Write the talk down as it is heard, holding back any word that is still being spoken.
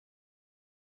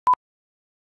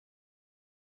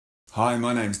Hi,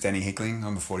 my name's Danny Hickling.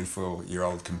 I'm a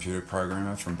 44-year-old computer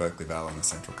programmer from Berkeley Vale on the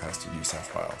Central Coast of New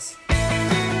South Wales.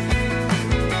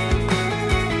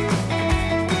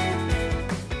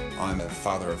 I'm a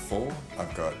father of four.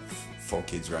 I've got four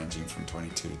kids ranging from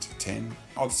 22 to 10.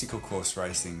 Obstacle course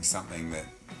racing is something that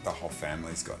the whole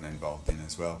family's gotten involved in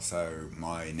as well. So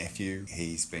my nephew,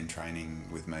 he's been training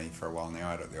with me for a while now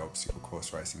out at the obstacle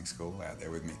course racing school out there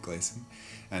with Mick Gleeson,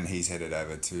 and he's headed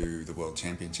over to the World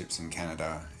Championships in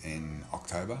Canada in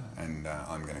October, and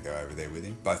I'm going to go over there with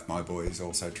him. Both my boys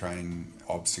also train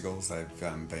obstacles. They've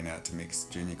been out to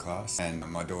mixed junior class, and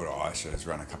my daughter Aisha has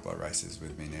run a couple of races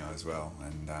with me now as well,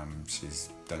 and she's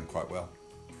done quite well.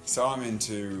 So I'm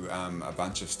into a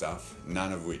bunch of stuff,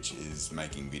 none of which is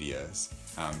making videos.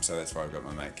 So that's why I've got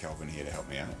my mate Kelvin here to help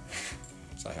me out.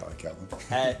 Say hello, Kelvin.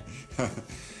 Hey.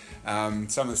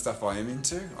 Some of the stuff I'm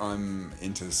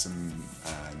into some,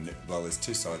 well, there's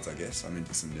two sides, I guess. I'm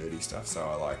into some nerdy stuff, so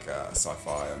I like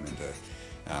sci-fi, I'm into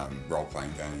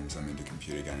role-playing games, I'm into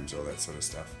computer games, all that sort of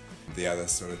stuff. The other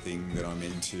sort of thing that I'm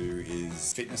into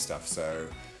is fitness stuff, so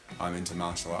I'm into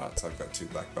martial arts. I've got two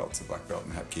black belts, a black belt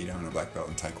in Hapkido and a black belt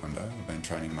in Taekwondo. I've been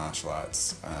training martial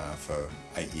arts for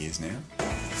 8 years now.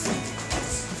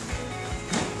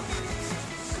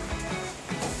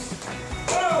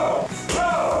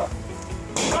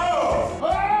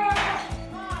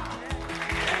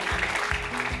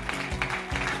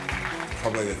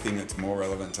 Probably the thing that's more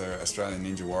relevant to Australian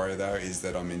Ninja Warrior though is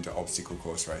that I'm into obstacle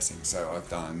course racing. So I've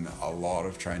done a lot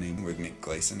of training with Mick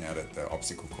Gleeson out at the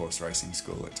obstacle course racing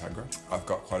school at Tuggerah. I've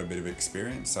got quite a bit of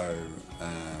experience, so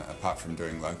apart from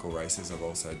doing local races, I've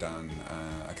also done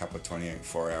a couple of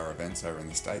 24-hour events over in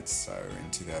the States. So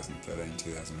in 2013,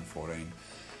 2014,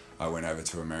 I went over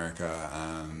to America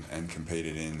and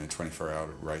competed in a 24-hour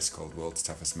race called World's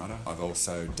Toughest Mudder. I've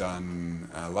also done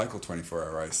a local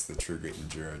 24-hour race, the True Grit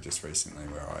Enduro, just recently,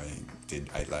 where I did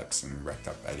 8 laps and racked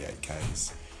up 88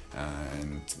 Ks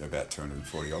and about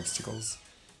 240 obstacles.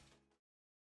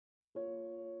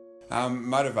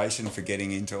 Motivation for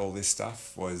getting into all this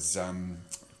stuff was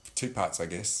two parts, I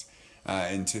guess.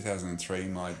 In 2003,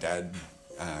 my dad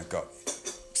got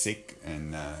sick,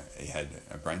 and he had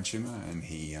a brain tumour, and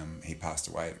he passed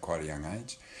away at quite a young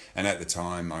age. And at the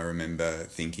time I remember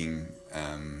thinking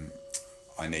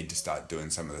I need to start doing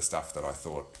some of the stuff that I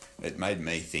thought, it made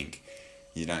me think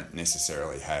you don't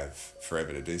necessarily have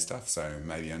forever to do stuff, so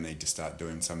maybe I need to start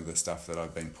doing some of the stuff that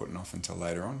I've been putting off until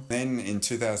later on. Then in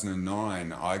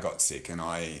 2009 I got sick, and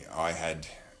I had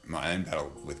my own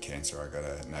battle with cancer. I got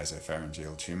a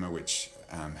nasopharyngeal tumour which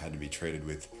had to be treated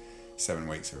with 7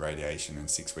 weeks of radiation and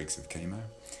 6 weeks of chemo.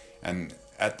 And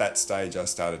at that stage I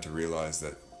started to realise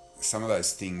that some of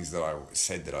those things that I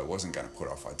said that I wasn't going to put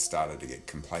off, I'd started to get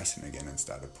complacent again and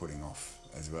started putting off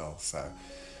as well. So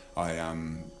I,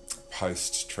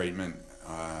 post-treatment,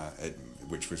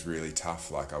 which was really tough,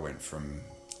 like I went from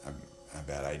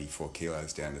about 84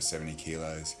 kilos down to 70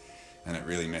 kilos, and it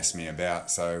really messed me about.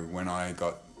 So when I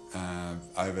got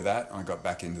over that, I got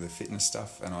back into the fitness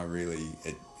stuff, and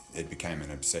it became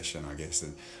an obsession, I guess,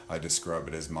 and I describe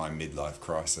it as my midlife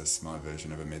crisis, my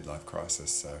version of a midlife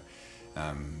crisis. So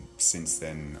since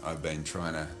then I've been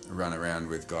trying to run around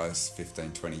with guys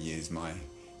 15, 20 years my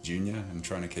junior and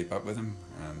trying to keep up with them.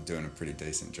 Doing a pretty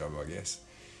decent job, I guess.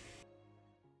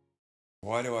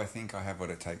 Why do I think I have what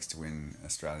it takes to win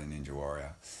Australian Ninja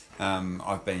Warrior?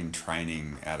 I've been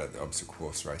training out at the obstacle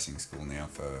course racing school now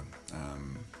for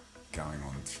going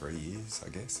on 3 years, I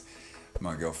guess.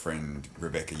 My girlfriend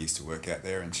Rebecca used to work out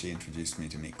there, and she introduced me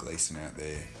to Mick Gleeson out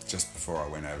there just before I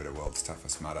went over to World's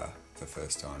Toughest Mudder the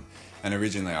first time. And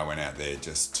originally I went out there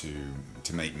just to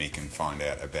meet Mick and find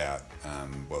out about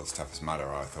World's Toughest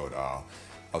Mudder. I thought,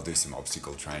 I'll do some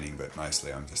obstacle training, but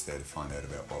mostly I'm just there to find out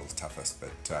about World's Toughest.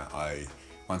 But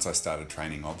once I started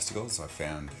training obstacles, I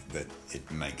found that it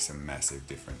makes a massive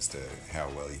difference to how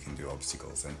well you can do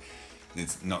obstacles. And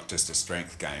it's not just a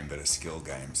strength game, but a skill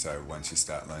game. So once you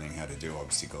start learning how to do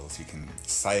obstacles, you can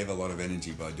save a lot of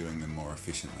energy by doing them more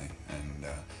efficiently. And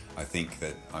I think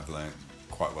that I've learned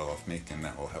quite well off Mick, and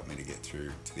that will help me to get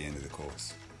through to the end of the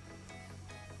course.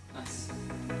 Nice.